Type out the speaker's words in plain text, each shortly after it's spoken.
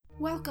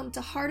Welcome to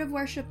Heart of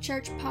Worship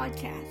Church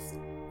Podcast.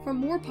 For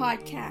more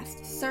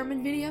podcasts,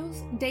 sermon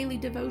videos, daily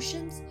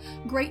devotions,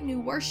 great new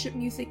worship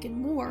music,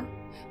 and more,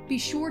 be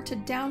sure to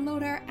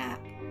download our app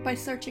by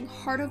searching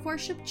Heart of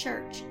Worship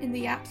Church in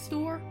the App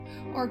Store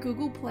or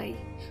Google Play,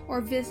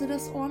 or visit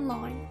us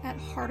online at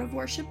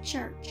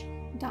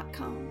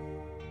heartofworshipchurch.com.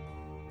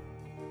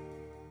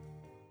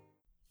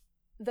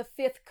 The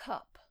fifth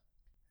cup.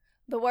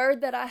 The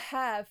word that I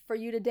have for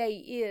you today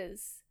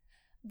is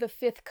the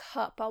fifth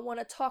cup. I want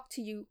to talk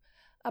to you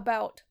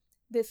about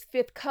this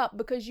fifth cup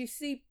because you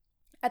see,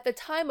 at the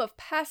time of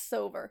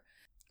Passover,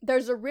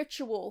 there's a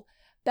ritual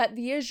that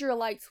the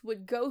Israelites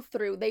would go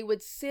through. They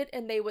would sit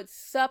and they would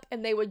sup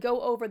and they would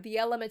go over the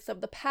elements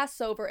of the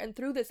Passover. And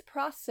through this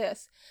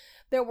process,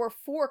 there were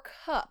 4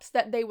 cups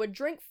that they would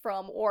drink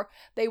from, or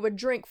they would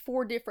drink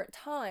 4 different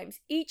times,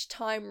 each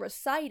time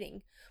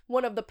reciting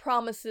one of the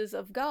promises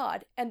of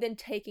God and then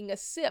taking a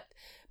sip.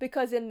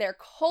 Because in their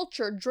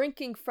culture,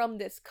 drinking from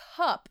this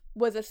cup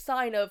was a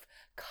sign of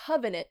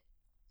covenant.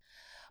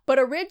 But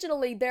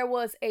originally there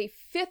was a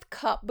 5th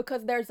cup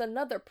because there's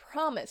another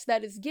promise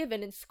that is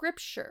given in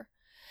Scripture.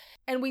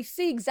 And we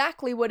see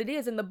exactly what it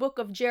is in the book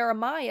of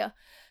Jeremiah,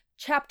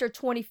 chapter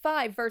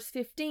 25, verse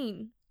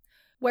 15,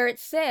 where it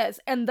says,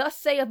 "And thus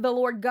saith the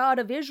Lord God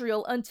of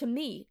Israel unto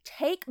me,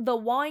 Take the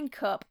wine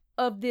cup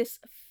of this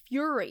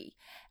fury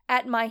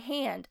at my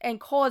hand,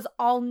 and cause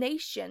all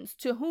nations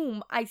to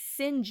whom I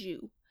send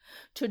you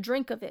to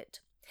drink of it.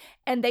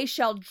 And they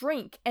shall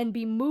drink and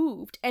be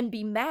moved and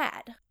be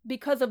mad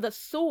because of the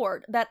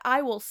sword that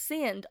I will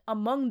send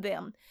among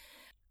them.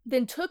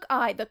 Then took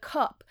I the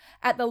cup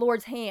at the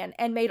Lord's hand,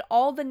 and made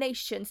all the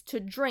nations to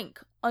drink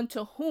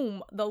unto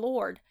whom the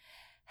Lord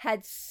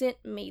had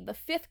sent me." The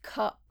 5th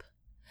cup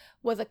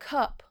was a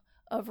cup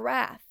of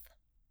wrath.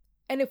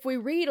 And if we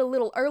read a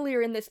little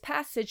earlier in this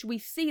passage, we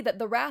see that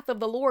the wrath of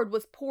the Lord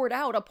was poured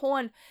out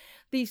upon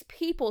these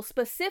people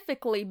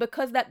specifically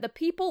because that the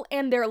people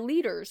and their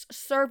leaders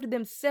served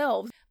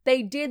themselves.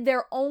 They did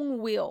their own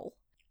will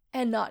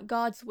and not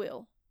God's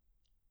will.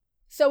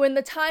 So in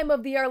the time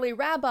of the early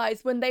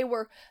rabbis, when they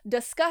were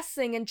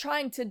discussing and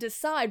trying to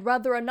decide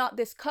whether or not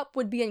this cup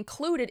would be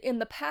included in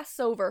the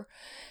Passover,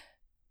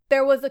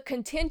 there was a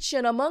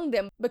contention among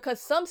them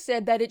because some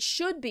said that it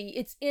should be.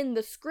 It's in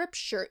the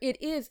Scripture. It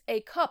is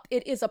a cup.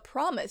 It is a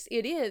promise.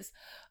 It is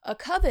a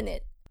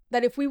covenant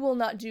that if we will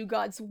not do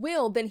God's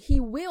will, then He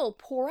will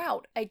pour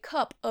out a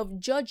cup of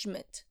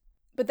judgment.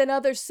 But then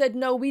others said,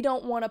 no, we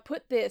don't want to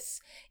put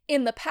this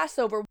in the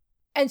Passover.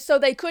 And so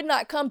they could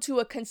not come to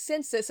a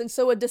consensus. And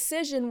so a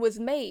decision was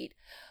made.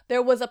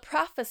 There was a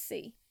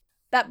prophecy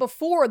that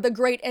before the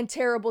great and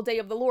terrible day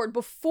of the Lord,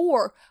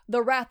 before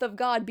the wrath of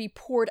God be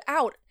poured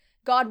out,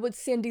 God would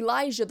send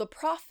Elijah the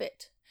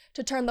prophet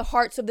to turn the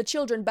hearts of the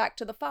children back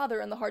to the father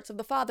and the hearts of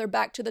the father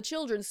back to the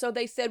children. So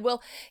they said,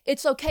 well,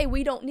 it's okay.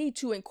 We don't need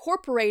to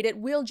incorporate it.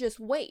 We'll just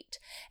wait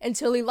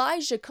until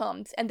Elijah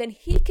comes, and then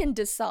he can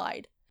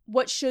decide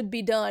what should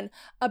be done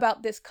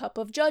about this cup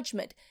of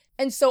judgment.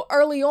 And so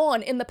early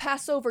on in the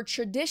Passover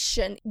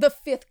tradition, the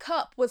 5th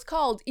cup was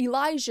called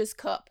Elijah's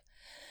cup,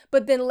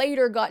 but then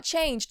later got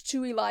changed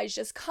to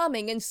Elijah's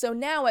coming. And so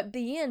now at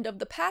the end of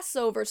the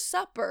Passover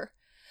supper,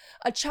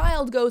 a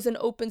child goes and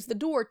opens the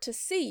door to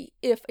see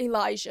if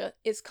Elijah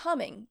is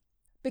coming,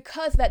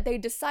 because that they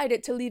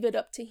decided to leave it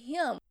up to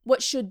him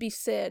what should be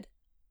said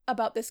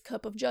about this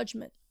cup of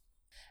judgment.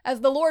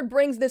 As the Lord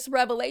brings this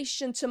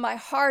revelation to my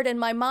heart and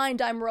my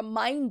mind, I'm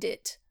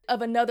reminded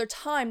of another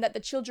time that the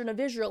children of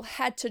Israel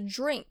had to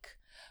drink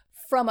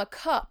from a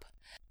cup.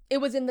 It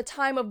was in the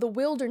time of the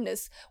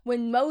wilderness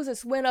when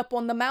Moses went up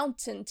on the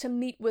mountain to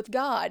meet with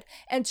God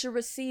and to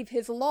receive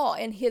His law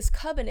and His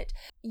covenant.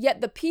 Yet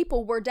the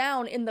people were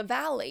down in the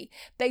valley.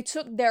 They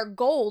took their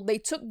gold, they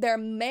took their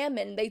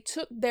mammon, they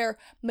took their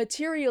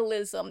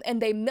materialism,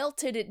 and they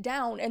melted it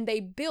down, and they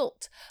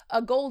built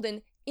a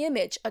golden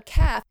image, a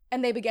calf,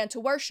 and they began to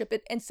worship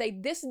it and say,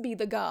 "This be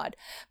the God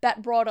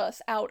that brought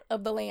us out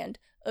of the land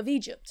of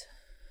Egypt."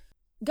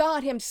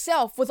 God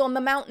Himself was on the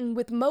mountain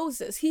with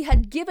Moses. He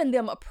had given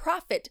them a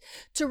prophet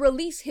to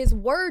release His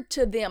word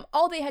to them.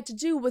 All they had to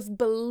do was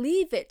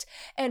believe it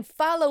and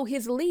follow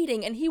His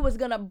leading, and He was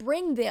going to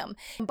bring them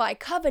by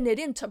covenant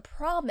into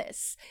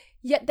promise.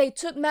 Yet they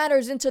took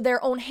matters into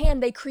their own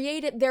hand. They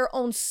created their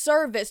own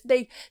service.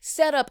 They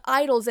set up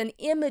idols and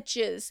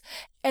images,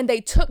 and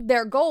they took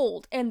their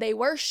gold and they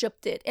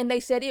worshiped it. And they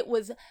said it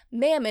was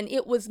mammon,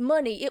 it was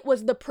money, it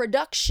was the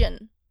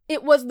production.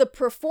 It was the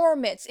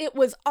performance. It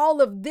was all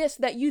of this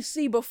that you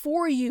see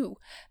before you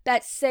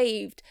that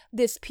saved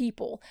this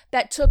people,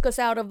 that took us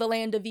out of the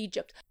land of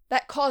Egypt,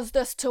 that caused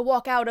us to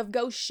walk out of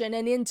Goshen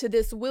and into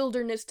this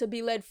wilderness to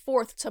be led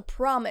forth to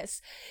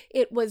promise.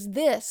 It was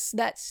this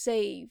that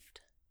saved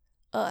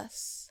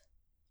us.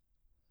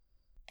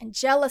 And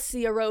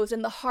jealousy arose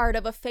in the heart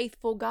of a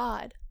faithful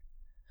God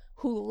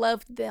who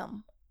loved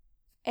them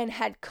and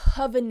had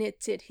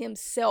covenanted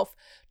Himself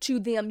to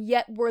them,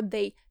 yet were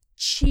they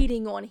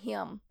cheating on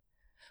Him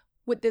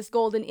with this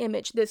golden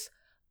image, this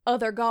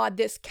other god,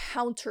 this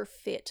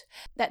counterfeit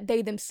that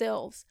they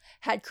themselves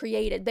had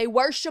created. They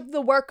worshiped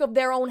the work of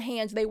their own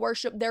hands. They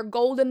worshiped their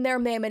gold and their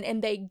mammon,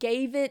 and they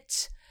gave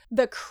it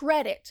the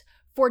credit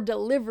for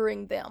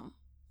delivering them,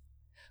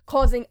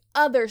 causing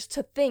others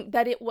to think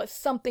that it was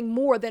something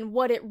more than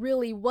what it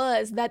really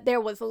was, that there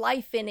was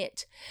life in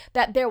it,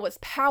 that there was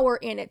power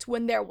in it,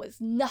 when there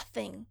was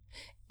nothing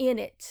in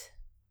it.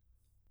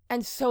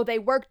 And so they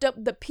worked up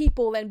the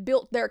people and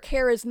built their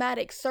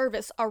charismatic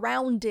service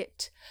around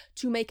it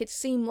to make it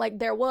seem like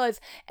there was.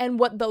 And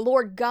what the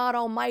Lord God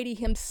Almighty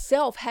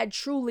himself had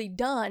truly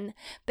done,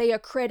 they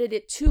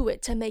accredited to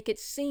it to make it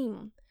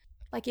seem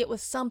like it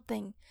was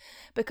something,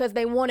 because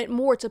they wanted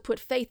more to put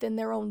faith in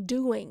their own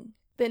doing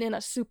than in a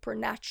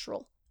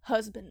supernatural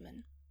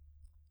husbandman.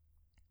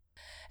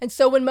 And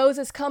so when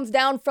Moses comes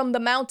down from the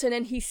mountain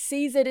and he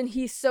sees it, and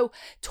he's so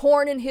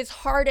torn in his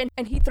heart,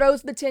 and he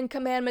throws the 10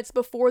 commandments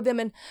before them,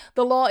 and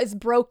the law is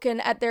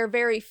broken at their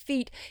very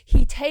feet,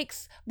 he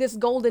takes this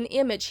golden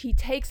image, he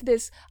takes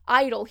this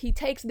idol, he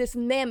takes this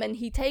mammon,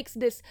 he takes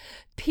this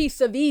piece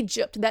of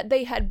Egypt that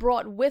they had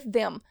brought with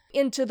them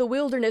into the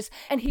wilderness,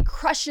 and he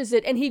crushes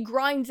it, and he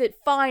grinds it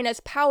fine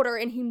as powder,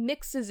 and he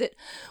mixes it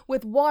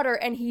with water,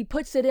 and he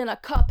puts it in a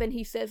cup, and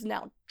he says,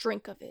 "Now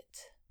drink of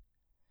it."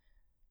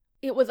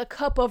 It was a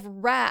cup of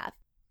wrath.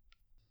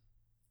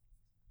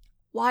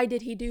 Why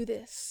did he do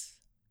this?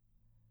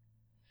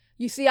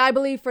 You see, I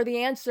believe for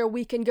the answer,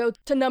 we can go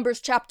to Numbers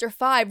chapter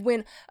 5,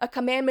 when a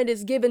commandment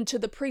is given to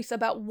the priest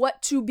about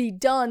what to be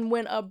done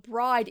when a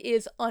bride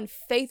is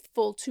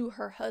unfaithful to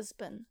her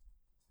husband,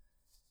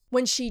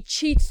 when she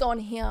cheats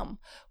on him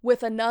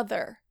with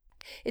another.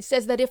 It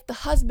says that if the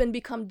husband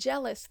become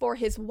jealous for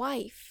his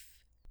wife,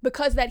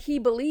 because that he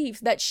believes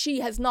that she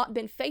has not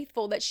been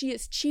faithful, that she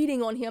is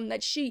cheating on him,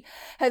 that she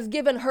has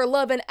given her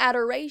love and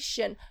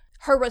adoration,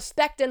 her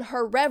respect and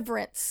her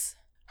reverence,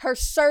 her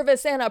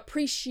service and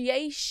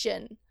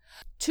appreciation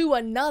to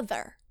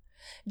another,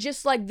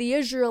 just like the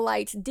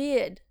Israelites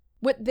did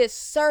with this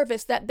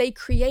service that they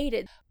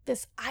created,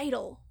 this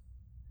idol.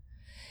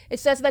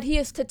 It says that he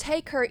is to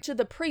take her to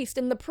the priest,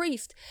 and the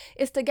priest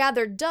is to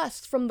gather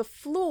dust from the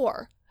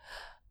floor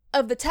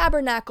of the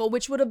tabernacle,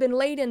 which would have been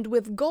laden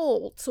with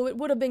gold. So it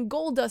would have been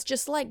gold dust,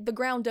 just like the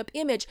ground up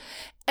image,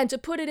 and to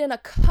put it in a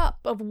cup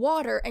of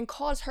water and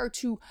cause her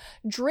to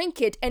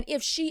drink it. And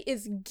if she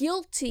is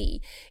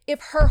guilty, if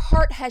her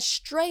heart has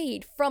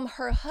strayed from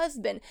her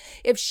husband,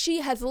 if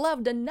she has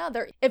loved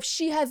another, if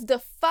she has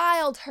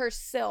defiled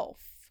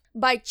herself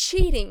by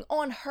cheating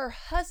on her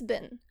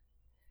husband,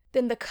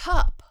 then the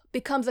cup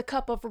becomes a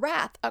cup of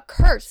wrath, a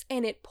curse,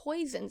 and it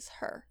poisons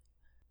her.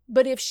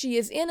 But if she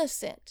is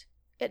innocent,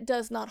 it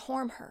does not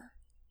harm her.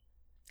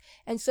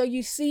 And so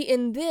you see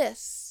in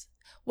this,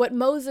 what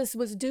Moses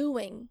was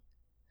doing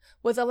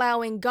was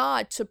allowing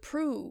God to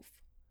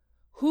prove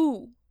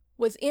who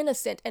was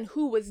innocent and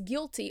who was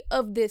guilty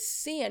of this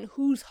sin,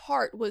 whose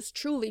heart was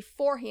truly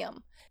for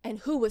him,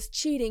 and who was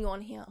cheating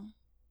on him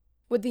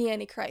with the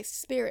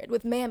Antichrist spirit,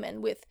 with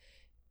Mammon, with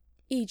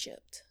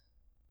Egypt.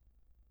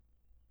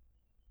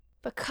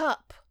 The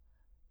cup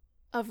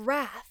of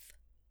wrath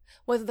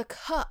was the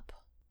cup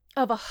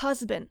of a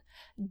husband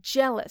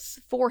jealous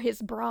for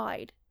his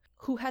bride,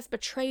 who has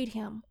betrayed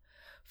him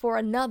for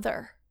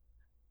another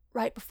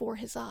right before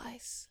his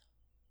eyes.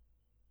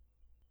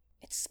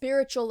 It's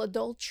spiritual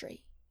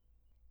adultery,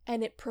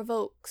 and it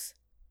provokes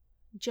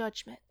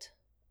judgment.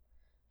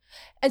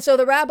 And so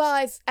the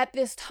rabbis at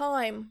this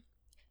time,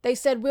 they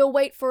said, we'll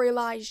wait for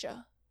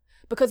Elijah,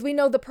 because we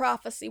know the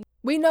prophecy.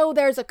 We know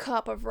there's a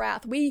cup of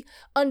wrath. We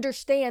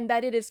understand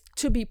that it is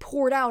to be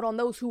poured out on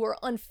those who are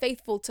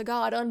unfaithful to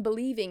God,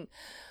 unbelieving,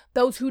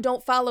 those who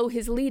don't follow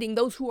his leading,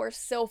 those who are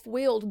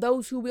self-willed,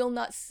 those who will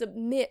not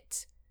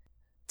submit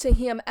to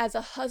him as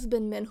a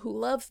husbandman who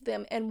loves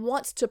them and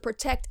wants to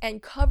protect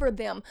and cover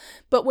them.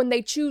 But when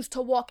they choose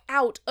to walk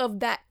out of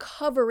that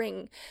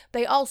covering,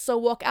 they also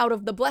walk out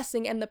of the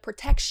blessing and the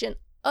protection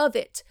of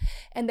it,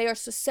 and they are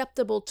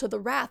susceptible to the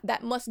wrath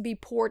that must be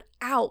poured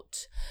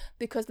out,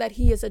 because that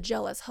he is a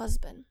jealous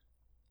husband.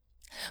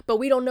 But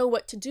we don't know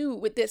what to do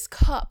with this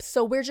cup,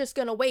 so we're just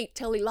going to wait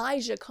till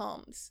Elijah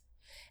comes,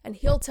 and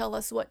he'll tell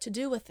us what to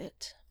do with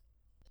it.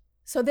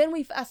 So then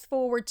we fast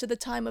forward to the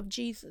time of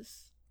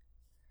Jesus.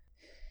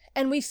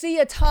 And we see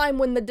a time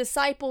when the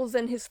disciples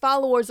and his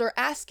followers are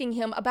asking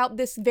him about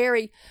this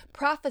very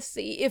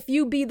prophecy. If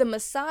you be the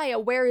Messiah,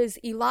 where is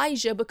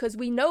Elijah? Because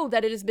we know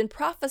that it has been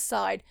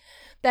prophesied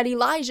that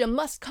Elijah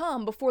must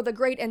come before the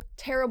great and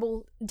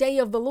terrible day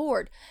of the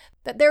Lord,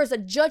 that there is a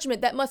judgment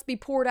that must be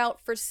poured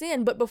out for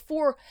sin. But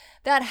before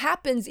that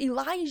happens,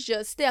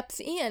 Elijah steps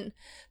in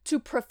to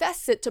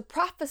profess it, to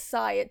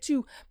prophesy it,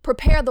 to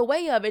prepare the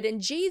way of it.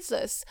 And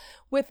Jesus,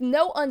 with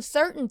no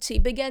uncertainty,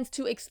 begins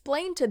to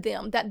explain to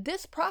them that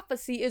this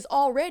prophecy is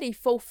already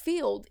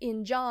fulfilled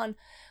in John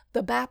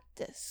the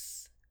Baptist.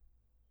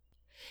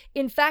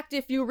 In fact,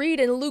 if you read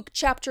in Luke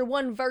chapter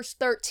 1, verse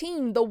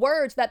 13, the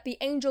words that the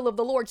angel of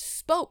the Lord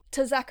spoke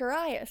to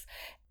Zacharias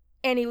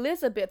and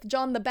Elizabeth,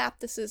 John the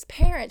Baptist's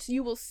parents,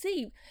 you will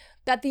see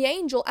that the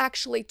angel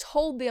actually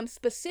told them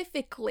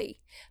specifically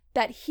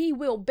that he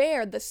will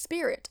bear the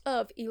spirit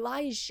of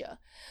Elijah,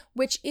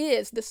 which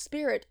is the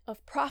spirit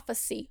of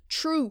prophecy,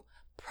 true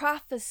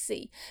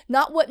prophecy,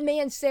 not what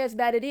man says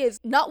that it is,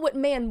 not what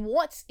man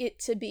wants it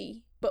to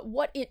be, but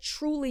what it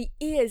truly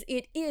is.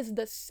 It is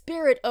the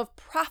spirit of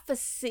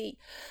prophecy,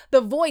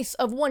 the voice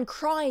of one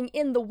crying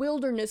in the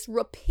wilderness,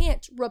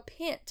 repent,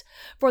 repent,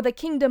 for the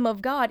kingdom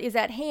of God is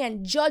at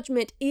hand.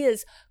 Judgment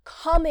is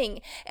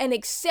coming, and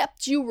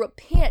except you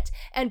repent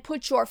and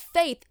put your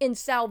faith in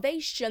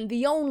salvation,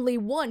 the only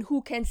one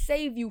who can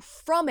save you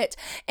from it,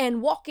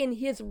 and walk in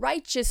his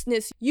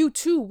righteousness, you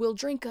too will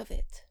drink of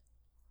it.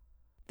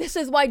 This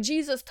is why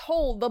Jesus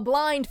told the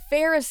blind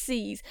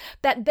Pharisees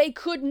that they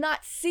could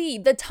not see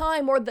the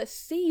time or the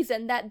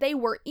season that they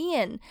were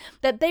in,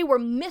 that they were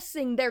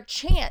missing their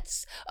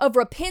chance of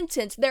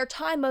repentance, their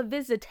time of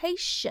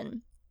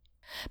visitation,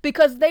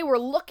 because they were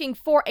looking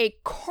for a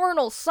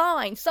carnal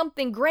sign,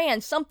 something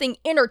grand, something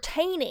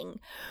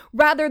entertaining,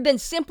 rather than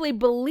simply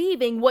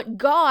believing what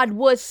God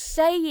was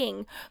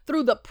saying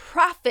through the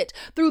prophet,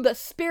 through the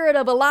spirit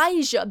of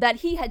Elijah that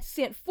he had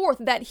sent forth,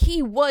 that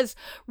he was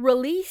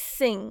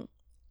releasing.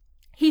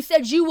 He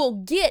said, you will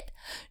get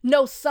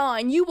no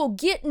sign. You will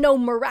get no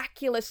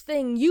miraculous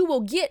thing. You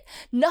will get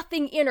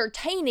nothing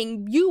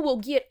entertaining. You will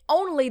get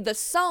only the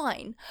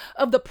sign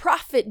of the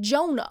prophet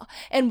Jonah.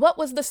 And what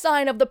was the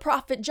sign of the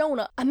prophet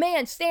Jonah? A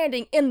man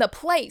standing in the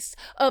place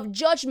of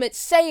judgment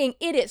saying,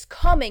 it is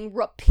coming.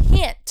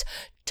 Repent.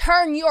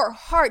 Turn your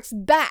hearts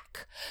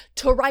back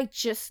to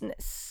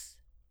righteousness.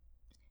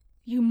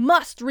 You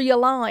must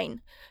realign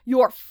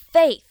your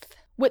faith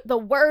with the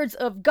words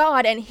of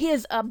God and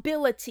his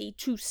ability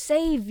to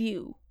save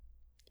you.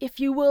 If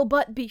you will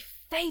but be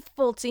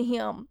faithful to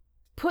him,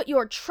 put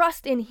your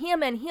trust in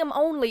him and him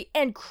only,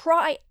 and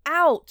cry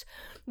out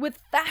with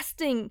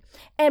fasting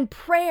and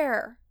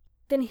prayer,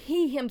 then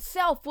he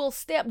himself will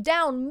step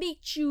down,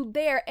 meet you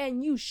there,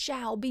 and you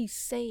shall be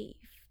saved.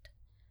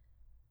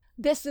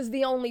 This is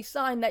the only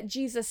sign that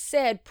Jesus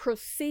said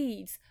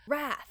precedes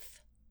wrath,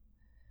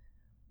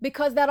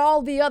 because that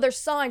all the other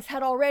signs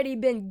had already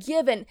been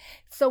given.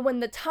 So when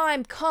the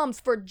time comes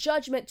for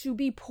judgment to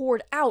be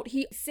poured out,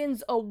 he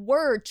sends a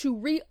word to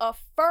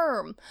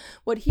reaffirm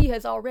what he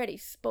has already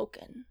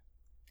spoken.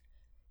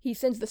 He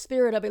sends the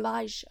spirit of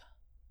Elijah,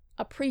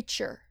 a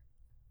preacher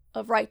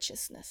of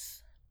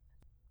righteousness,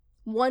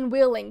 one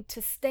willing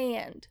to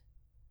stand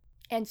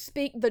and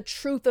speak the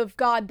truth of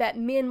God, that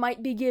men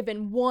might be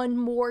given one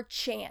more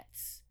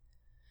chance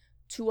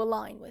to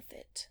align with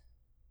it,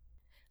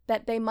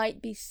 that they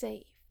might be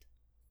saved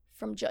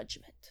from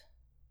judgment.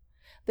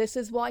 This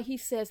is why he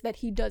says that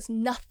he does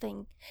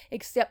nothing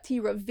except he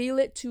reveal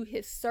it to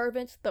his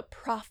servants, the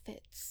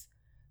prophets,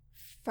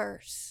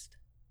 first.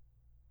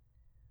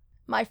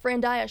 My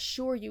friend, I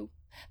assure you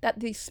that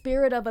the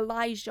spirit of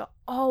Elijah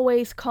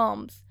always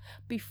comes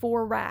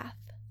before wrath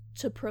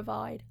to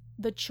provide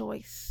the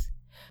choice,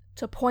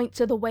 to point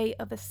to the way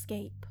of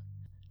escape,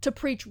 to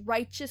preach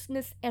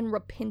righteousness and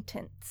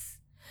repentance,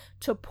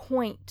 to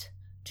point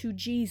to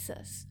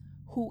Jesus,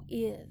 who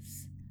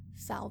is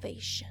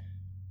salvation.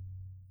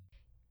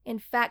 In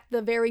fact,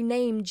 the very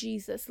name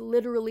Jesus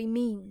literally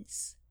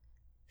means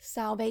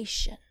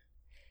salvation.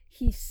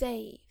 He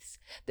saves.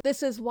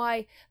 This is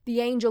why the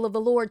angel of the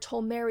Lord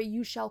told Mary,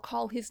 you shall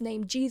call his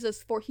name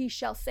Jesus, for he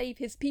shall save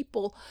his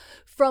people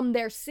from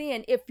their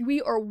sin. If we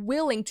are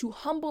willing to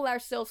humble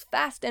ourselves,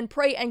 fast and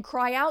pray and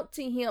cry out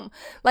to him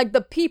like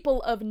the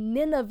people of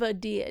Nineveh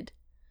did,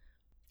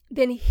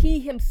 then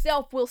he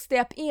himself will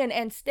step in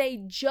and stay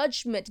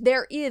judgment.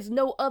 There is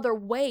no other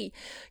way.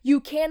 You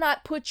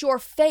cannot put your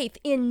faith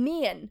in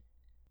men,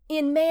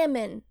 in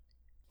mammon,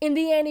 in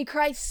the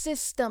Antichrist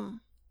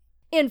system,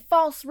 in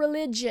false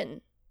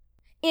religion,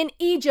 in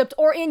Egypt,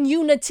 or in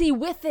unity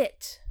with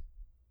it.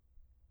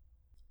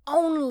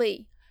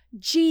 Only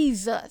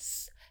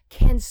Jesus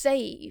can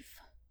save.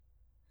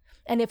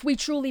 And if we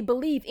truly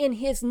believe in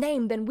his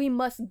name, then we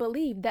must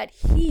believe that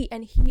he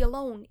and he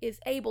alone is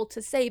able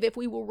to save. If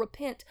we will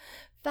repent,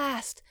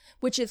 fast,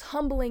 which is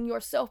humbling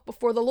yourself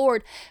before the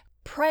Lord,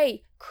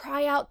 pray,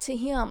 cry out to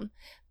him,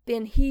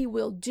 then he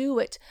will do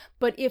it.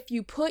 But if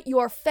you put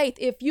your faith,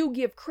 if you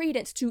give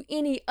credence to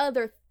any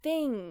other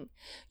thing,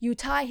 you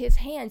tie his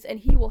hands and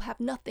he will have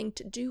nothing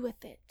to do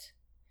with it.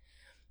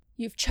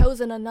 You've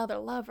chosen another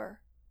lover.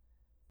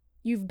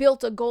 You've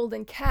built a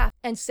golden calf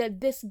and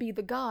said, this be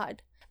the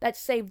God that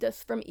saved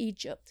us from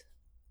Egypt.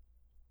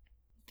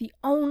 The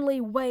only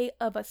way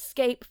of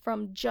escape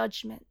from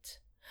judgment,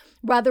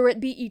 whether it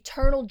be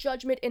eternal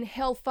judgment in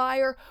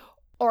hellfire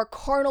or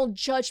carnal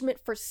judgment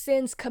for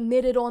sins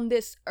committed on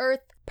this earth,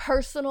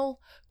 personal,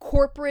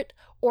 corporate,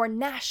 or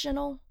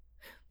national,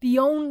 the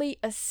only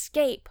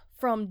escape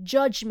from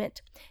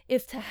judgment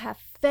is to have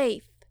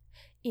faith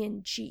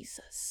in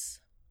Jesus,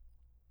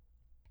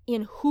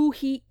 in who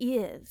he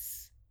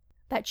is,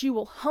 that you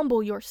will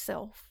humble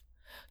yourself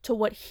to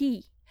what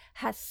he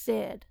has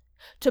said,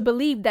 to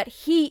believe that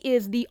he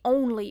is the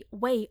only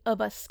way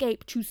of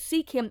escape, to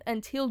seek him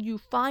until you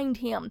find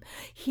him,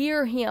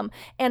 hear him,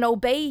 and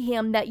obey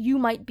him, that you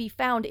might be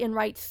found in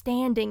right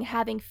standing,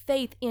 having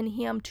faith in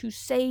him to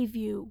save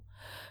you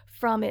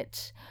from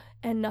it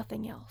and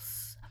nothing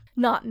else.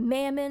 Not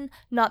mammon,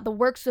 not the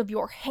works of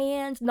your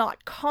hands,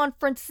 not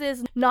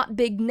conferences, not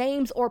big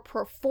names or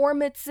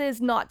performances,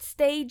 not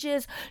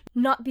stages,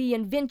 not the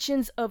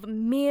inventions of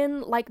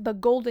men like the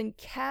golden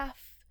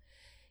calf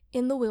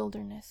in the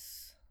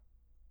wilderness.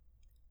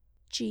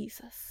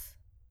 Jesus.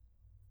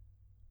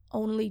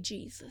 Only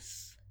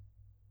Jesus.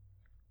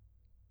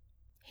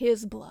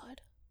 His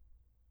blood.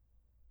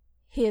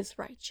 His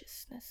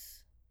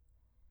righteousness.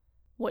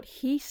 What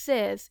he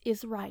says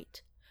is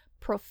right,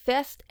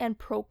 professed and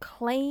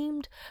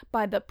proclaimed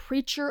by the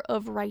preacher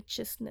of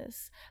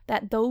righteousness,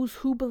 that those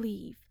who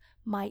believe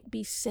might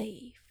be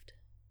saved.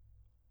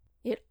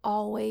 It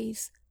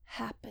always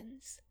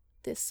happens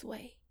this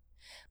way.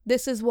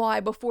 This is why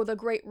before the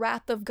great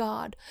wrath of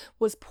God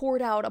was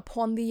poured out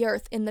upon the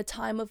earth in the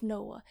time of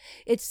Noah,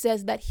 it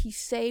says that he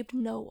saved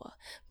Noah,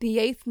 the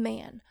 8th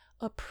man,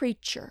 a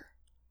preacher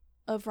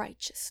of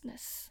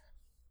righteousness.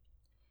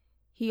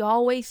 He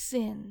always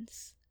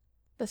sends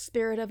the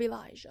spirit of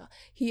Elijah.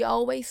 He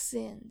always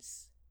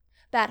sends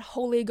that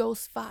Holy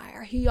Ghost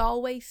fire. He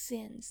always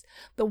sends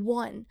the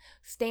one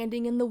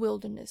standing in the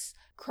wilderness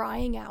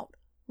crying out,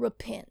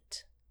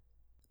 repent,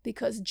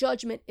 because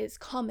judgment is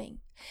coming.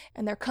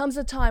 And there comes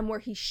a time where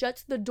he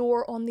shuts the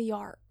door on the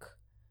ark,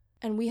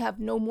 and we have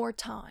no more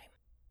time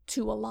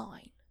to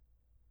align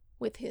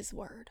with his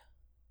word.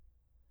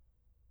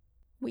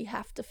 We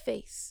have to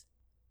face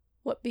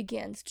what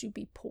begins to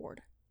be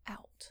poured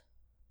out.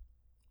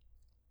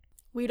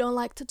 We don't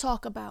like to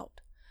talk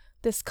about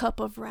this cup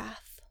of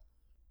wrath.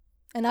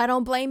 And I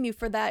don't blame you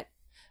for that.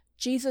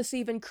 Jesus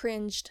even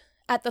cringed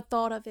at the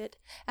thought of it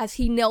as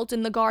he knelt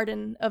in the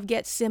Garden of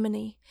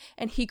Gethsemane,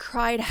 and he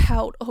cried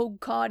out, "Oh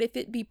God, if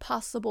it be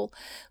possible,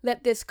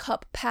 let this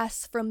cup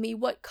pass from me."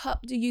 What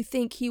cup do you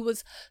think he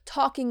was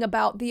talking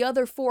about? The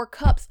other 4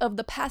 cups of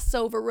the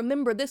Passover.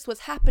 Remember, this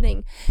was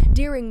happening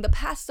during the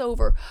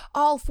Passover.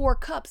 All 4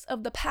 cups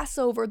of the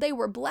Passover, they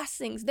were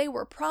blessings, they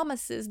were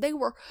promises, they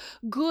were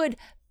good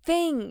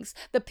things.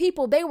 The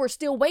people, they were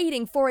still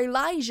waiting for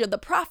Elijah, the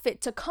prophet,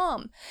 to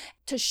come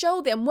to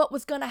show them what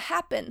was going to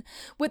happen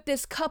with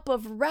this cup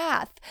of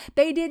wrath.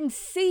 They didn't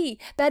see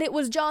that it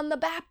was John the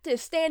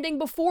Baptist standing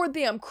before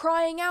them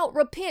crying out,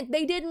 repent.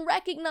 They didn't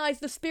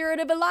recognize the spirit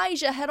of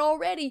Elijah had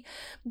already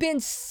been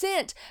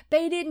sent.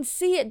 They didn't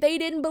see it. They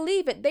didn't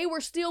believe it. They were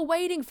still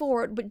waiting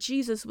for it. But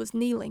Jesus was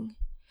kneeling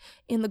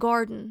in the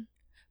garden,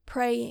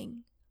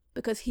 praying,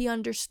 because he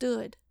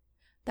understood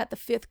that the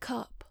 5th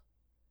cup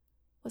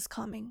was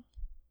coming.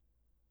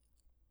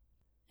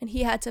 And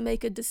he had to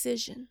make a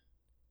decision.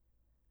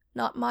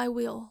 Not my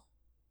will,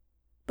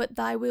 but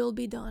thy will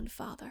be done,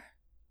 Father.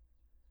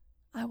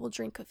 I will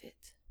drink of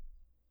it.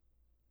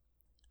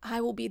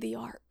 I will be the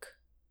ark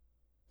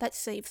that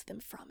saves them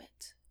from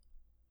it.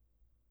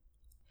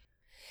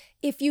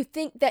 If you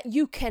think that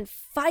you can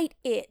fight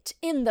it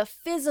in the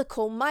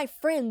physical, my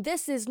friend,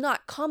 this is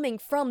not coming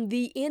from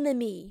the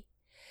enemy.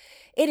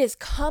 It is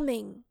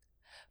coming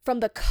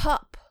from the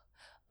cup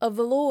of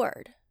the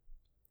Lord.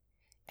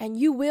 And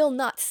you will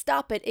not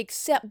stop it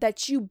except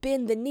that you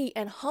bend the knee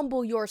and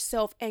humble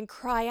yourself and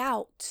cry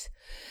out,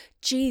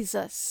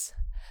 Jesus,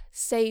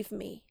 save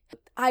me.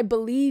 I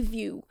believe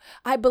you.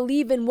 I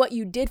believe in what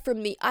you did for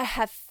me. I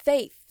have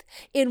faith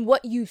in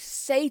what you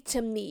say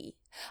to me.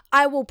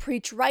 I will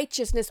preach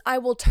righteousness. I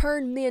will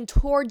turn men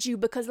towards you,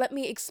 because let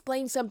me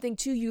explain something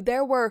to you.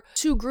 There were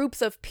 2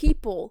 groups of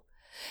people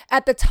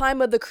at the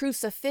time of the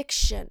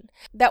crucifixion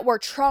that were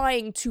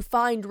trying to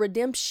find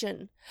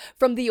redemption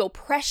from the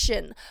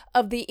oppression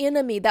of the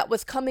enemy that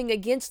was coming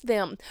against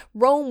them.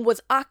 Rome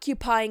was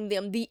occupying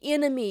them. The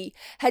enemy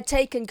had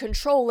taken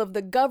control of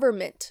the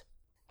government.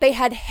 They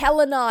had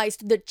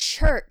Hellenized the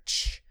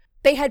church.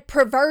 They had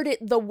perverted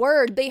the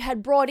word. They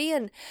had brought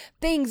in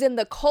things in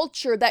the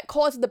culture that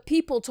caused the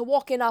people to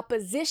walk in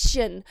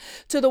opposition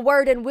to the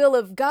word and will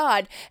of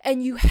God.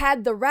 And you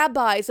had the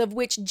rabbis, of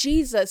which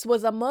Jesus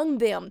was among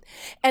them,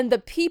 and the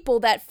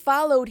people that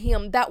followed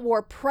him that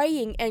were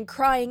praying and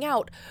crying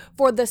out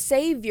for the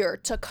Savior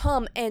to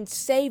come and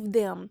save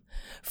them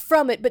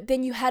from it. But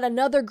then you had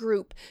another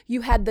group.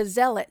 You had the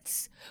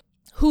zealots,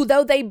 who,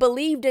 though they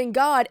believed in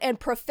God and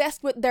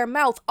professed with their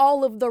mouth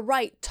all of the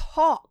right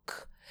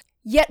talk,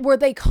 yet were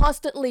they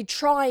constantly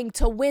trying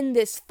to win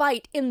this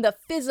fight in the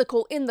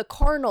physical, in the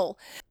carnal.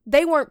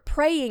 They weren't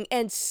praying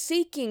and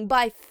seeking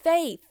by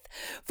faith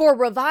for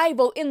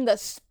revival in the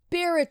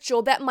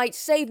spiritual that might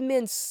save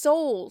men's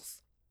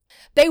souls.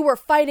 They were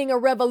fighting a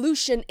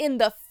revolution in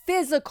the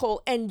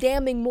physical and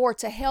damning more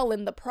to hell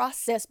in the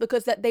process,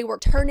 because that they were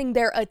turning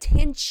their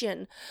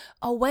attention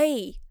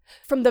away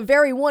from the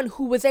very one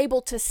who was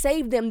able to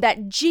save them,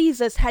 that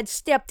Jesus had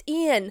stepped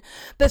in.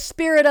 The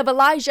spirit of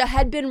Elijah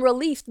had been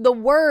released. The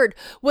word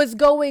was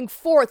going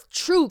forth.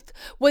 Truth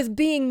was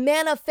being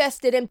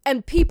manifested,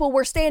 and people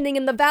were standing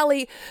in the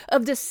valley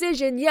of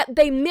decision, yet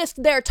they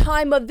missed their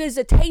time of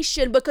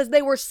visitation because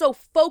they were so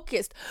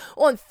focused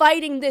on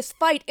fighting this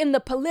fight in the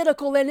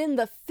political and in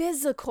the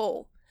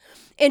physical.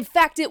 In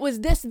fact, it was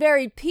this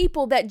very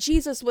people that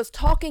Jesus was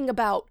talking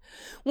about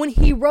when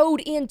he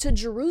rode into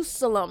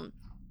Jerusalem.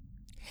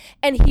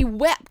 And he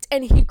wept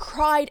and he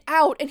cried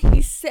out and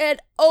he said,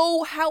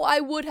 "Oh, how I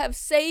would have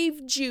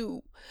saved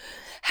you.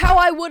 How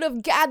I would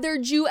have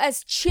gathered you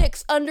as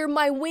chicks under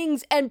my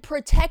wings and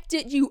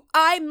protected you.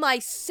 I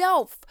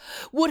myself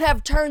would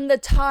have turned the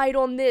tide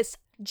on this."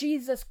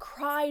 Jesus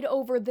cried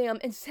over them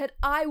and said,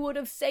 "I would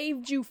have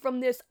saved you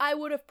from this. I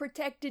would have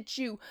protected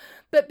you.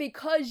 But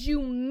because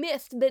you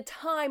missed the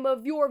time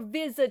of your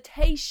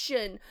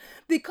visitation,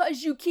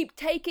 because you keep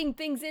taking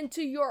things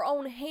into your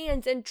own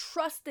hands and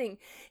trusting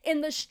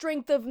in the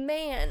strength of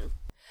man,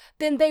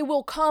 then they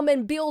will come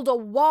and build a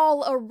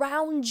wall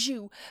around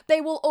you. They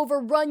will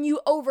overrun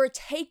you,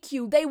 overtake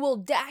you. They will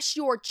dash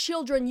your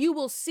children. You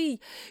will see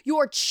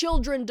your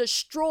children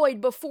destroyed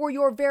before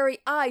your very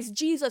eyes."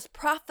 Jesus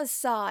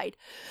prophesied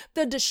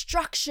the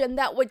destruction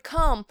that would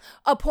come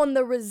upon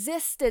the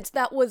resistance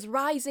that was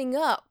rising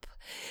up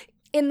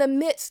in the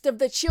midst of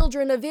the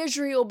children of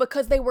Israel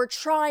because they were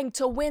trying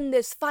to win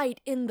this fight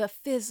in the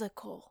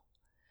physical.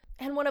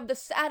 And one of the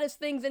saddest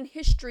things in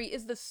history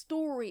is the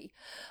story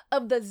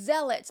of the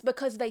zealots,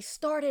 because they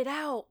started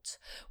out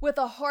with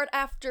a heart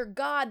after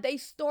God. They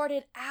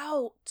started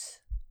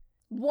out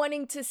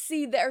wanting to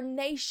see their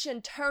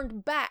nation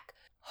turned back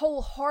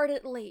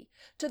wholeheartedly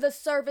to the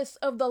service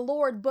of the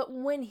Lord. But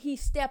when he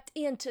stepped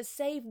in to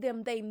save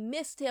them, they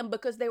missed him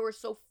because they were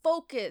so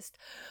focused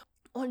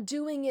on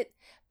doing it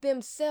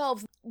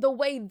themselves the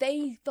way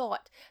they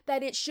thought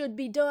that it should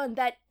be done,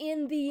 that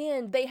in the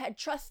end they had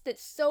trusted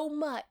so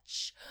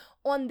much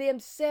on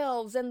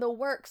themselves and the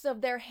works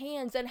of their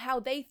hands and how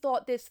they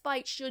thought this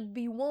fight should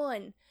be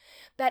won,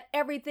 that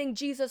everything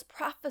Jesus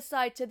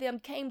prophesied to them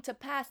came to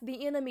pass.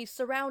 The enemy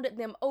surrounded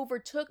them,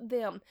 overtook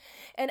them,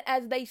 and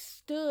as they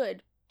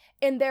stood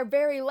in their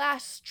very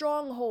last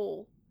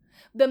stronghold,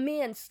 the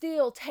men,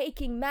 still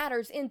taking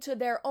matters into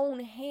their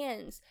own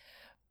hands,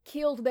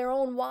 killed their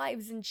own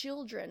wives and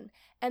children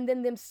and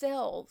then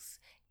themselves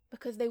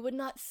because they would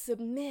not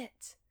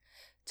submit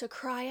to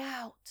cry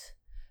out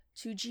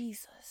to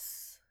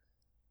Jesus.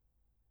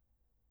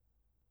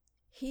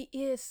 He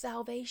is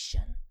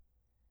salvation.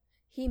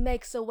 He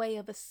makes a way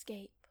of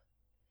escape.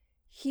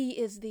 He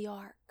is the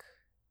ark.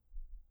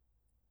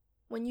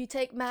 When you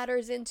take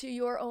matters into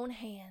your own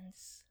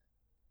hands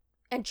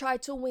and try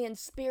to win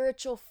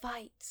spiritual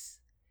fights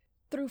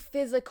through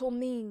physical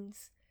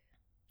means,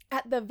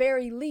 at the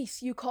very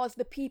least, you cause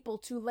the people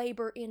to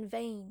labor in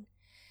vain.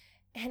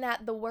 And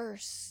at the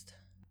worst,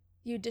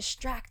 you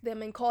distract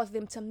them and cause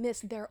them to miss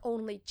their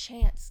only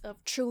chance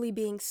of truly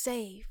being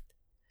saved.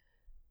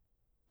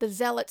 The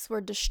zealots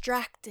were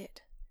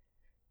distracted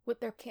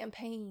with their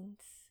campaigns,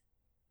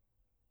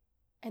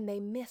 and they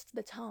missed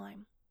the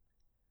time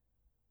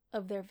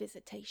of their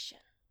visitation.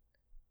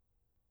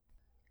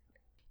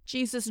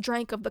 Jesus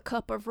drank of the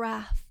cup of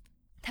wrath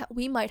that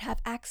we might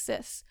have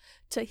access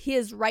to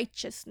his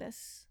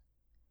righteousness.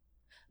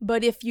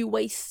 But if you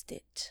waste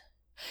it,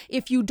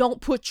 if you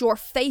don't put your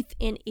faith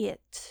in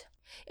it,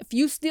 if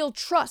you still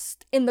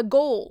trust in the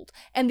gold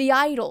and the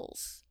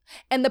idols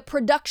and the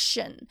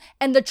production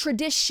and the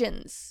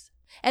traditions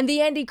and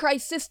the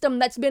Antichrist system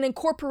that's been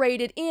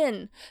incorporated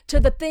in to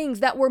the things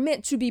that were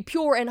meant to be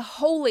pure and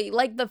holy,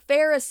 like the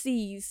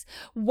Pharisees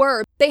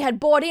were. They had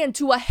bought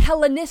into a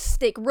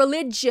Hellenistic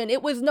religion.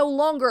 It was no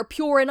longer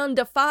pure and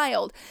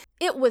undefiled.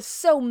 It was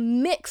so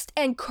mixed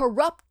and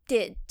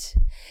corrupted,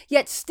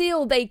 yet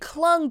still they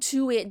clung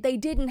to it. They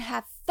didn't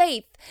have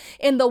faith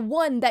in the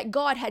one that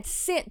God had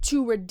sent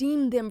to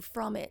redeem them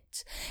from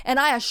it. And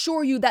I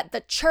assure you that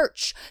the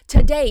church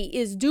today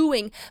is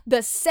doing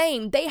the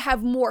same. They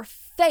have more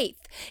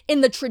faith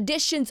in the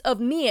traditions of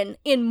men,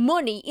 in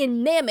money,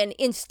 in mammon,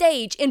 in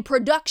stage, in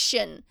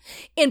production,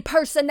 in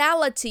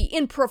personality,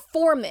 in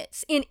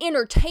performance, in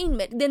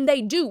entertainment than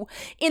they do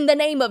in the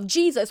name of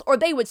Jesus, or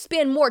they would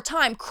spend more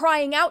time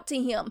crying out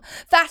to him,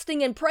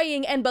 fasting and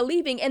praying and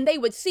believing, and they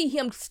would see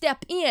him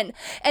step in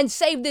and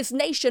save this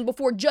nation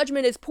before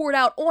judgment is poured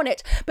out on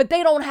it. But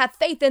they don't have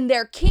faith in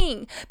their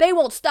king. They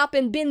won't stop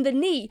and bend the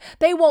knee.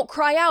 They won't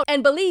cry out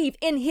and believe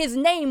in his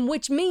name,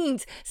 which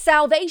means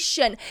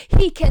salvation.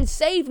 He can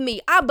save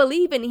me. I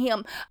believe in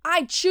him.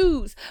 I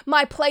choose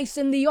my place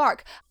in the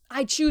ark.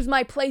 I choose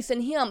my place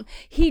in him.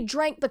 He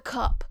drank the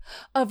cup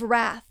of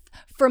wrath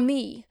for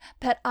me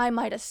that I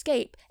might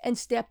escape and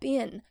step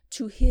in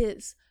to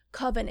his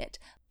covenant.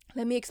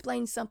 Let me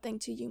explain something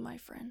to you, my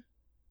friend.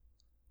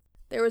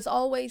 There is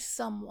always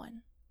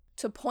someone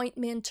to point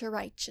men to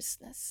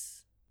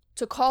righteousness,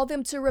 to call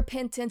them to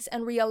repentance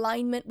and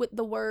realignment with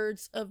the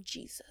words of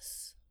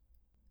Jesus,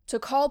 to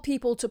call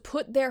people to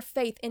put their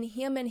faith in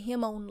him and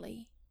him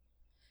only,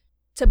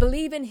 to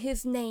believe in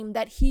his name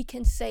that he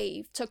can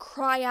save, to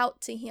cry out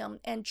to him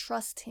and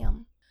trust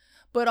him,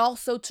 but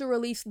also to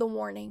release the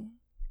warning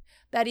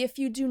that if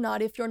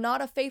you're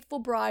not a faithful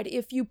bride,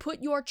 if you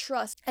put your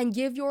trust and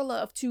give your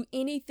love to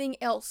anything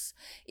else,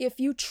 if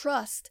you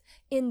trust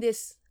in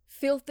this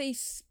filthy,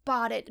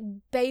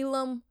 spotted,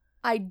 Balaam,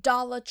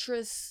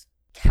 idolatrous,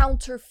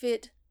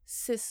 counterfeit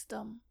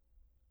system,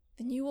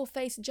 then you will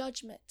face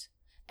judgment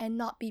and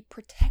not be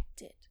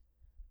protected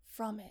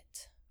from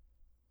it.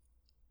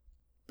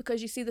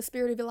 Because you see, the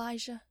spirit of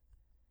Elijah,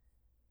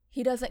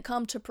 he doesn't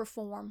come to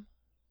perform.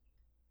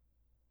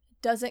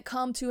 It doesn't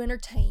come to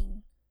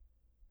entertain.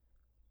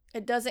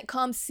 It doesn't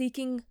come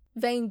seeking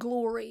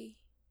vainglory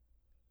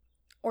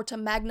or to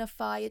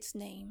magnify its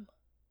name.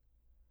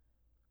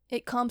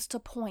 It comes to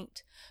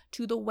point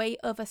to the way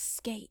of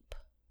escape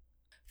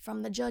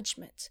from the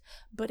judgment,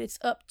 but it's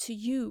up to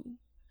you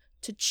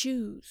to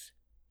choose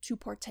to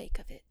partake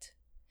of it.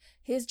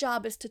 His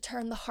job is to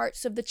turn the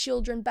hearts of the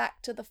children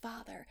back to the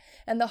Father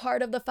and the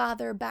heart of the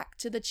Father back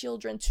to the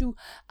children, to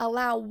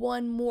allow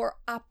one more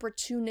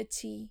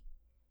opportunity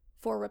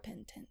for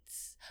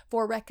repentance,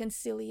 for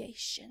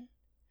reconciliation,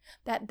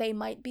 that they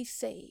might be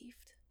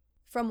saved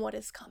from what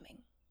is coming.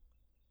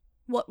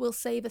 What will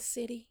save a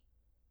city?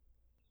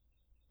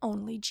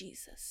 Only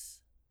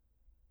Jesus.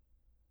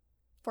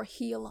 For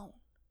he alone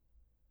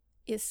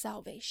is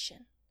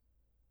salvation.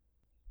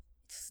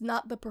 It's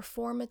not the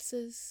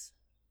performances,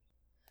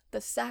 the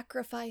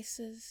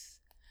sacrifices,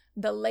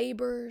 the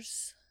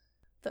labors,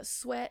 the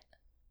sweat,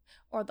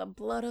 or the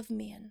blood of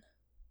men.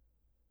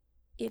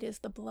 It is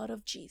the blood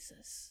of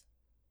Jesus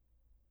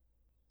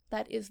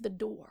that is the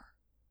door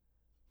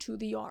to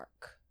the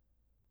ark.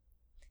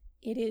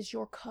 It is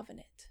your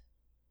covenant.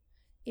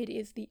 It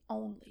is the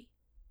only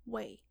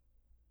way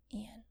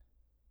in.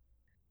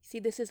 See,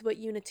 this is what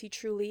unity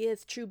truly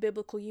is. True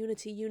biblical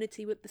unity,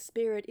 unity with the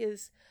Spirit,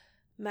 is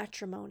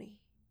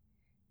matrimony.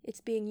 It's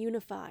being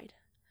unified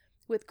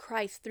with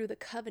Christ through the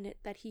covenant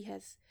that he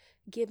has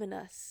given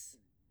us.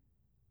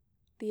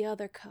 The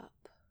other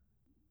cup,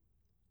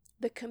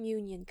 the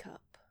communion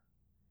cup,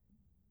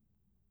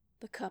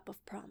 the cup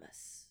of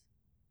promise.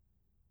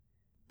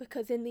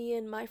 Because in the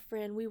end, my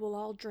friend, we will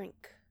all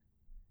drink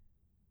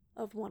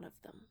of one of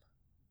them.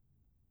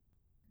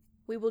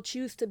 We will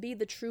choose to be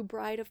the true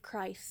bride of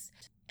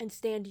Christ and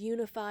stand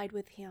unified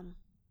with him,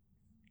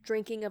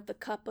 drinking of the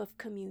cup of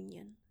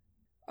communion.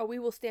 Or we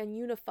will stand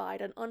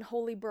unified, an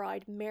unholy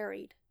bride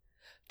married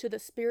to the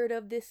spirit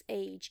of this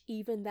age,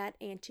 even that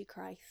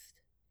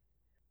Antichrist.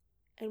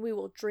 And we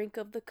will drink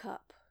of the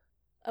cup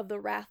of the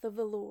wrath of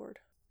the Lord,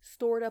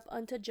 stored up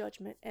unto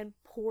judgment and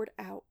poured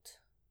out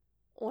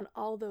on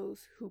all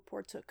those who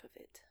partook of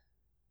it.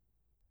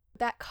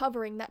 That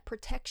covering, that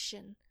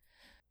protection,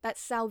 that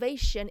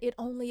salvation, it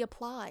only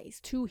applies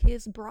to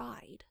his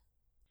bride.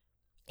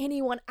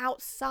 Anyone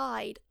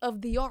outside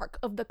of the ark,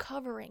 of the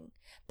covering,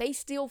 they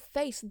still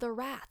face the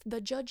wrath, the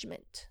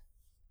judgment.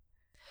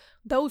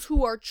 Those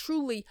who are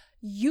truly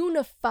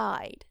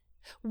unified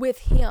with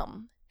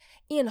him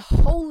in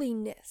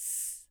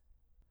holiness.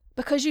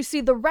 Because you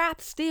see, the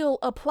wrath still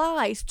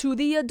applies to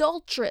the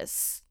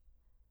adulteress,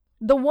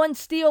 the one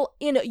still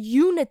in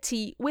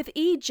unity with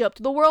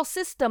Egypt, the world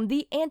system,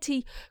 the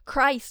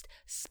Antichrist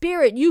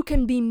spirit. You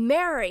can be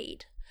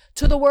married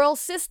to the world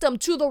system,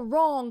 to the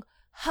wrong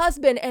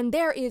husband, and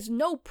there is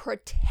no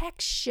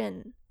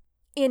protection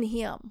in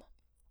him.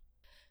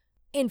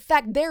 In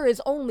fact, there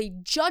is only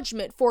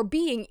judgment for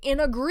being in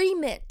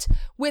agreement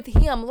with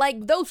him,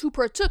 like those who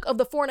partook of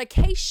the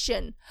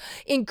fornication,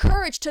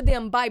 encouraged to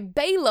them by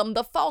Balaam,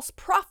 the false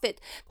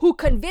prophet, who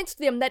convinced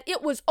them that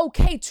it was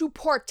okay to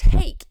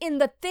partake in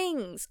the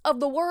things of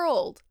the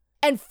world.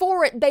 And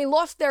for it, they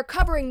lost their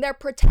covering, their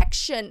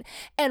protection,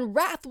 and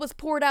wrath was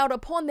poured out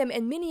upon them,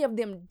 and many of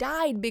them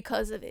died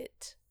because of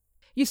it.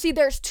 You see,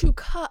 there's two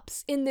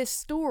cups in this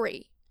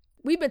story.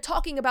 We've been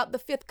talking about the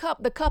fifth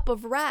cup, the cup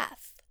of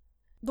wrath.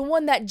 The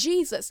one that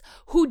Jesus,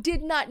 who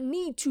did not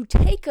need to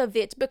take of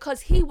it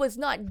because he was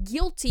not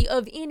guilty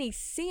of any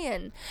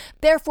sin,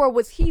 therefore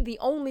was he the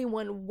only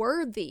one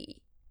worthy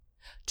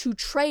to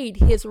trade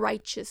his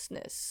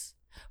righteousness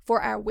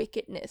for our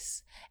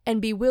wickedness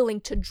and be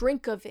willing to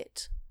drink of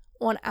it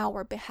on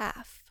our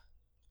behalf.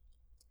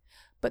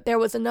 But there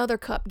was another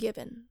cup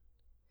given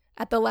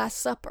at the Last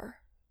Supper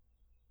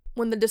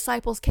when the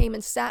disciples came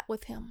and sat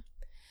with him.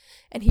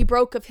 And he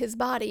broke of his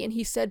body and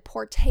he said,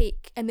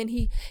 partake. And then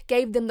he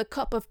gave them the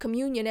cup of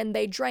communion and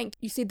they drank.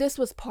 You see, this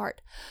was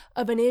part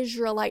of an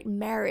Israelite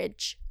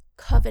marriage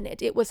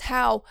covenant. It was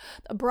how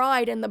the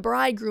bride and the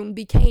bridegroom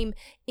became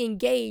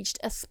engaged,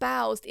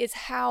 espoused. It's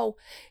how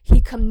he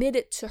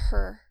committed to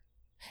her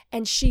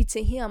and she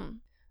to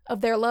him of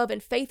their love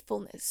and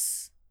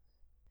faithfulness.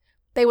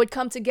 They would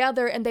come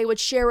together and they would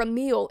share a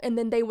meal and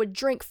then they would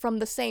drink from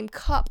the same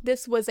cup.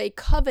 This was a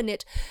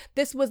covenant.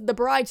 This was the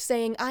bride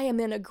saying, I am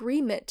in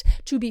agreement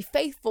to be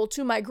faithful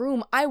to my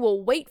groom. I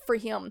will wait for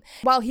him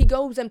while he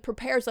goes and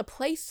prepares a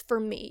place for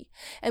me.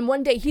 And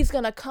one day he's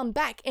going to come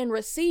back and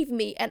receive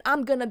me, and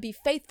I'm going to be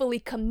faithfully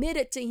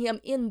committed to him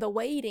in the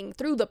waiting,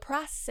 through the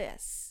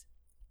process.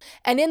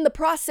 And in the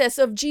process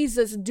of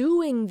Jesus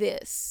doing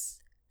this,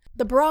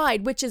 the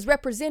bride, which is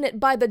represented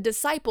by the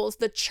disciples,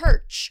 the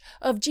church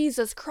of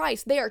Jesus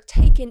Christ, they are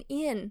taken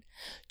in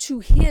to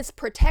his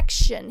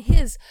protection,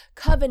 his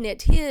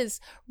covenant, his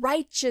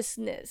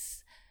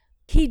righteousness.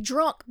 He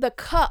drank the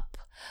cup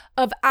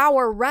of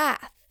our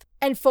wrath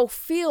and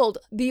fulfilled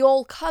the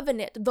old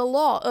covenant, the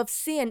law of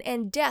sin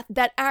and death,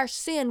 that our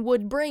sin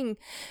would bring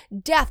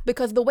death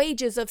because the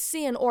wages of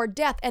sin or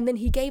death. And then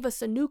he gave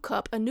us a new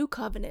cup, a new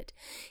covenant.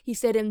 He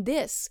said, in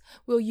this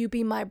will you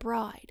be my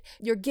bride.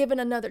 You're given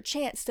another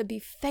chance to be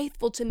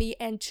faithful to me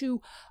and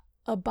to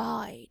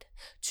abide,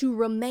 to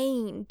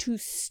remain, to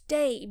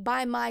stay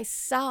by my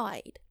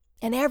side.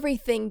 And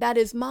everything that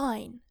is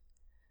mine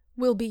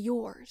will be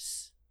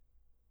yours.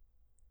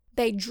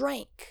 They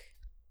drank.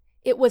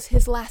 It was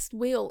his last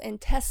will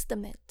and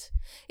testament.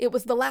 It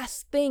was the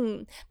last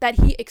thing that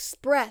he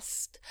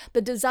expressed,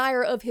 the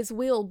desire of his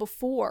will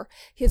before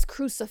his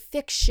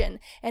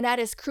crucifixion. And at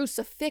his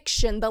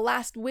crucifixion, the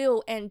last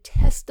will and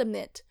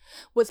testament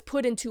was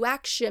put into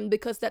action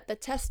because that the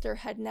tester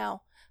had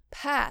now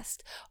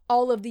passed.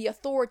 All of the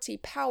authority,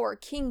 power,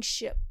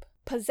 kingship,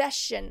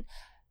 possession,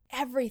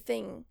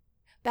 everything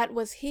that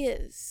was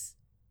his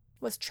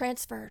was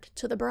transferred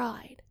to the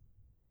bride.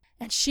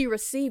 And she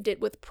received it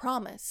with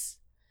promise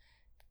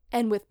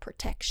and with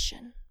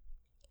protection,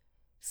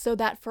 so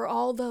that for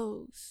all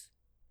those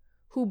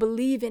who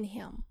believe in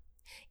him,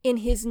 in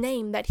his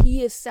name, that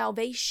he is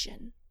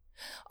salvation,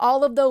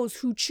 all of those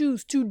who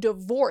choose to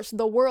divorce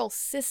the world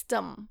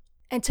system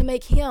and to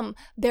make him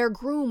their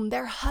groom,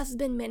 their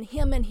husbandman,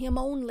 him and him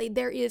only,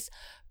 there is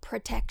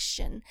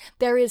protection,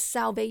 there is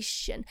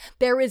salvation,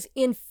 there is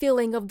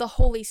infilling of the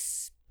Holy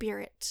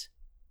Spirit.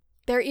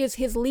 There is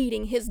his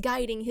leading, his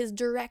guiding, his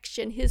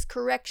direction, his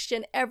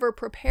correction, ever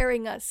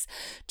preparing us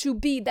to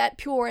be that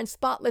pure and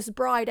spotless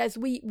bride as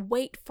we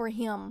wait for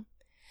him,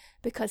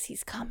 because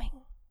he's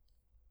coming.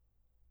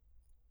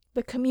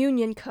 The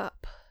communion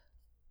cup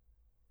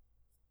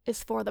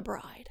is for the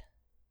bride.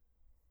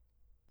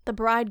 The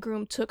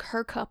bridegroom took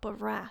her cup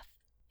of wrath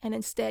and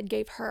instead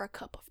gave her a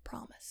cup of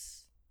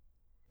promise.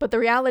 But the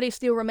reality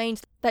still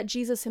remains that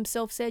Jesus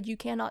himself said you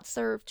cannot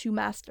serve two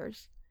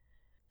masters.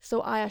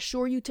 So I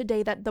assure you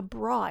today that the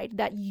bride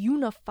that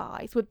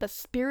unifies with the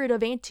spirit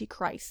of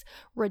Antichrist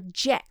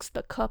rejects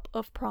the cup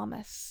of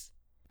promise,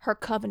 her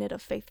covenant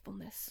of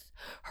faithfulness,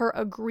 her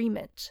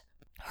agreement,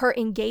 her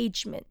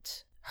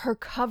engagement, her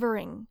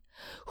covering,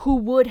 who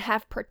would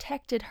have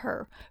protected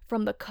her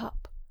from the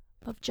cup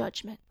of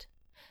judgment.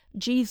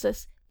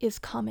 Jesus is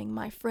coming,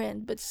 my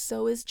friend, but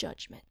so is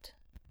judgment.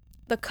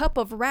 The cup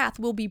of wrath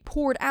will be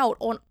poured out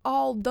on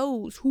all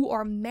those who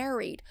are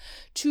married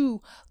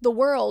to the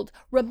world.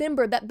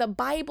 Remember that the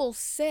Bible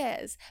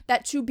says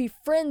that to be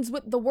friends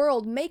with the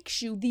world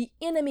makes you the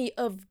enemy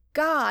of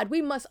God.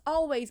 We must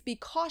always be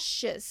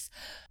cautious.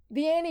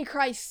 The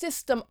Antichrist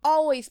system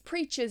always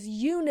preaches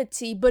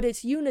unity, but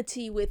it's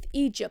unity with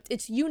Egypt.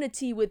 It's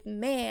unity with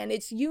man.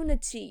 It's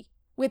unity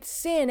with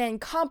sin and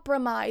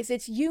compromise.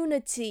 It's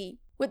unity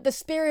with the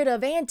spirit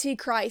of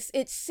Antichrist.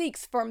 It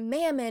seeks for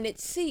mammon. It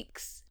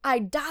seeks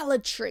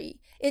idolatry.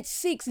 It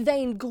seeks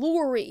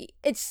vainglory.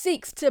 It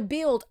seeks to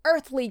build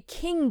earthly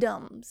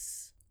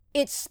kingdoms.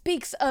 It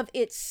speaks of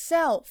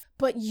itself,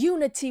 but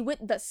unity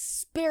with the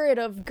Spirit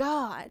of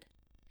God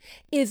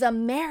is a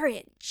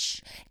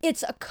marriage.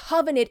 It's a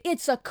covenant.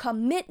 It's a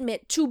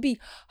commitment to be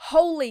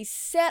wholly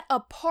set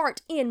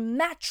apart in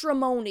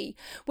matrimony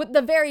with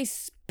the very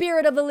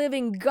Spirit of the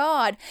living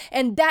God.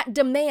 And that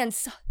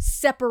demands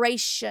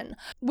separation,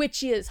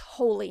 which is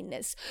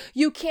holiness.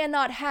 You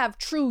cannot have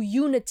true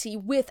unity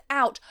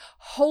without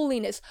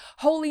holiness.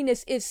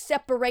 Holiness is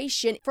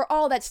separation for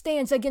all that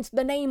stands against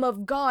the name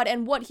of God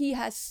and what he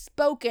has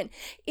spoken.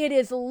 It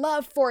is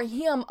love for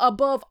him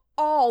above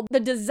all the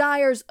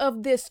desires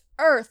of this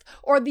earth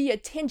or the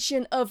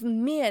attention of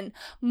men.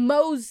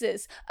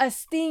 Moses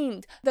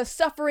esteemed the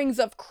sufferings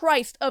of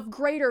Christ of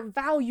greater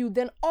value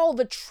than all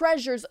the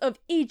treasures of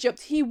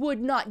Egypt. He would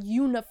not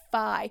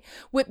unify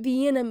with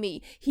the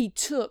enemy. He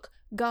took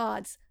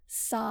God's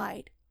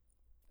side.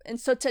 And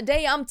so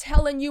today I'm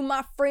telling you,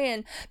 my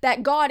friend,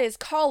 that God is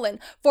calling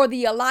for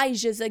the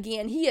Elijahs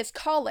again. He is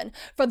calling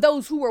for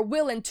those who are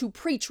willing to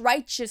preach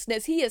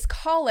righteousness. He is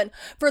calling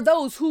for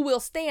those who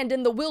will stand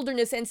in the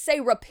wilderness and say,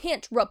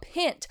 repent,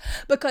 repent,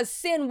 because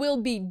sin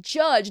will be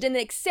judged. And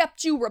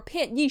except you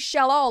repent, ye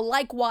shall all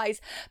likewise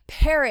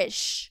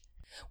perish.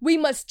 We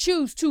must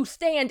choose to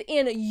stand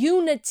in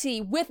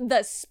unity with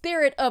the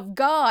Spirit of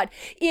God.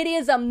 It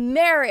is a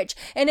marriage,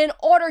 and in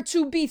order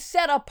to be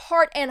set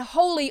apart and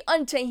holy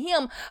unto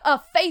him, a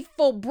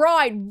faithful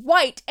bride,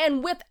 white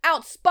and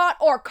without spot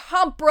or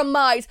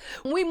compromise,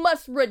 we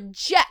must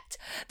reject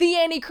the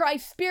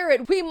Antichrist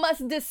spirit. We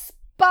must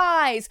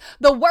despise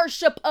the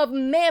worship of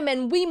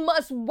mammon. We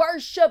must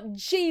worship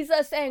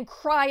Jesus and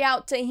cry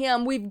out to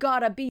him. We've got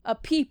to be a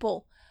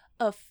people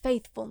of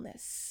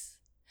faithfulness.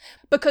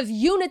 Because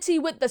unity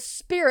with the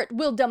Spirit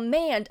will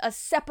demand a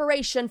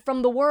separation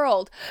from the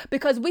world.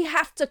 Because we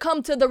have to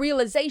come to the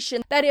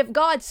realization that if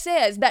God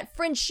says that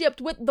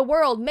friendship with the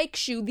world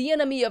makes you the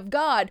enemy of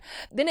God,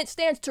 then it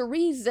stands to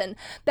reason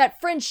that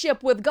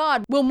friendship with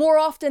God will more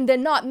often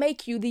than not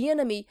make you the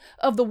enemy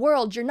of the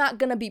world. You're not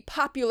going to be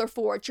popular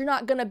for it. You're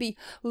not going to be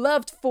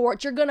loved for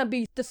it. You're going to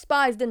be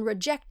despised and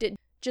rejected,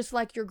 just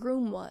like your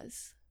groom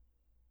was.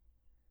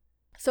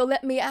 So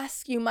let me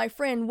ask you, my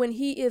friend, when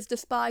he is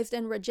despised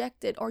and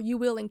rejected, are you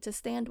willing to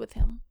stand with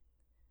him?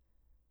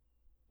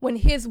 When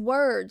his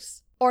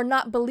words are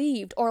not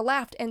believed or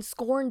laughed and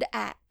scorned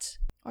at,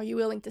 are you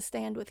willing to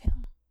stand with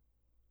him?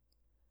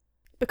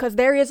 Because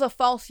there is a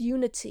false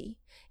unity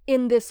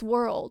in this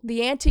world.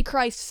 The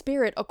Antichrist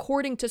spirit,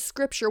 according to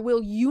Scripture,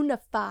 will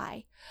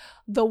unify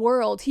the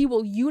world. He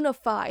will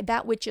unify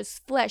that which is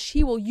flesh.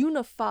 He will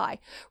unify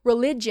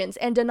religions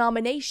and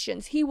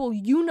denominations. He will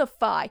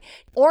unify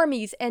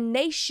armies and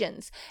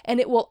nations, and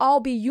it will all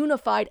be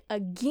unified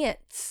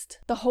against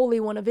the Holy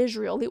One of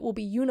Israel. It will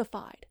be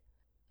unified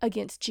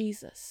against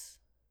Jesus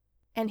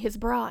and his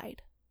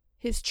bride,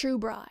 his true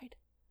bride,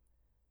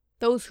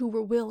 those who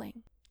were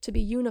willing to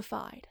be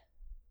unified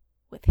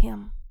with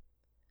him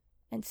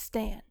and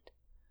stand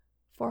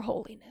for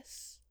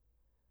holiness.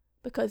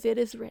 Because it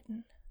is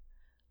written,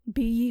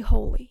 "Be ye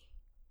holy,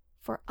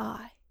 for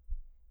I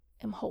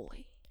am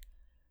holy."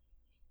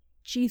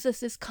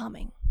 Jesus is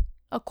coming,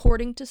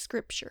 according to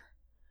Scripture,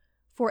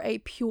 for a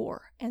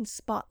pure and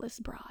spotless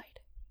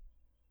bride.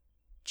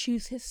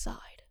 Choose his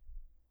side.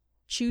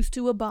 Choose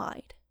to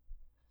abide,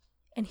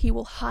 and he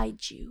will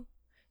hide you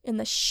in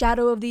the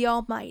shadow of the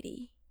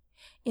Almighty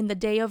in the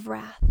day of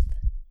wrath,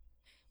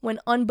 when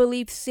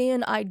unbelief,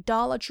 sin,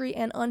 idolatry,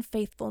 and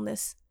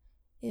unfaithfulness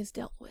is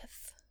dealt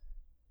with.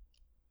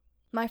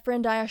 My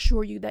friend, I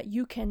assure you that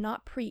you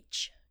cannot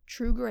preach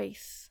true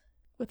grace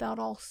without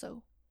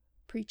also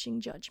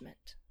preaching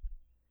judgment,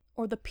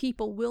 or the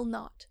people will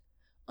not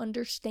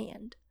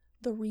understand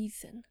the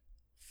reason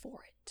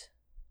for it.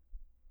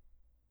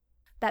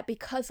 That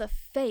because of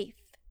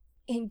faith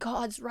in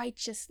God's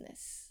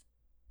righteousness,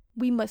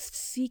 we must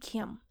seek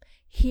him,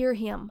 hear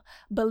him,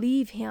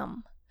 believe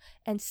him,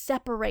 and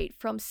separate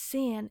from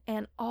sin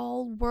and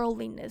all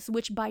worldliness,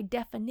 which by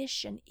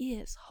definition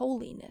is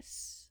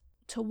holiness,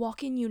 to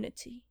walk in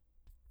unity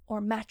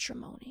or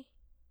matrimony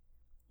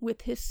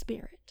with his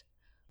Spirit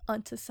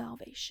unto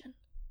salvation.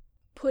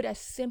 Put as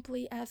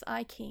simply as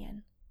I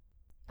can,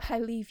 I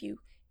leave you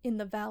in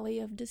the valley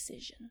of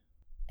decision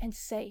and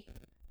say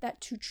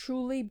that to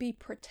truly be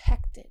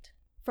protected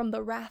from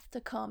the wrath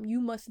to come, you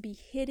must be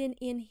hidden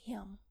in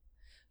him.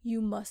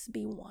 You must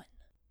be one.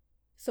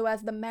 So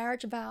as the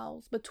marriage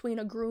vows between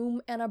a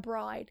groom and a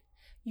bride,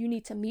 you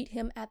need to meet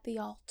him at the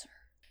altar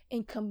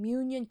in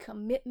communion,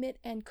 commitment,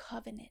 and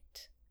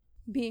covenant,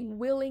 being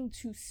willing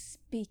to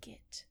speak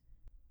it,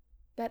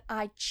 that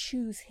I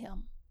choose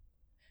him,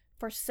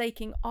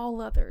 forsaking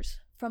all others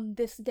from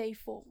this day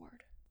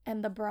forward.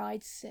 And the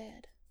bride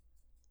said,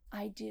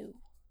 I do.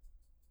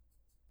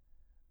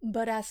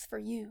 But as for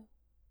you,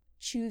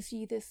 choose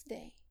ye this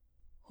day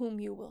whom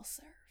you will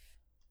serve.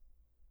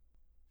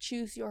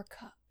 Choose your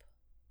cup.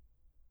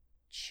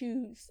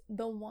 Choose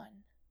the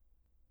one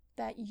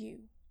that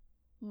you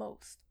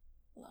most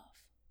love.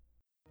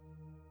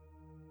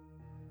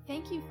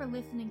 Thank you for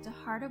listening to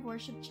Heart of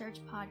Worship Church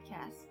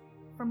podcast.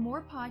 For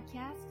more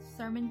podcasts,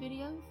 sermon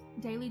videos,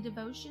 daily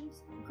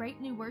devotions,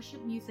 great new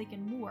worship music,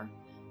 and more,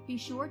 be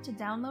sure to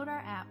download our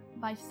app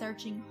by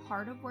searching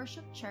Heart of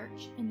Worship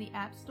Church in the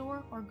App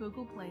Store or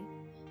Google Play,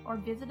 or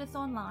visit us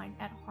online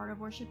at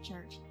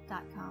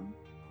heartofworshipchurch.com.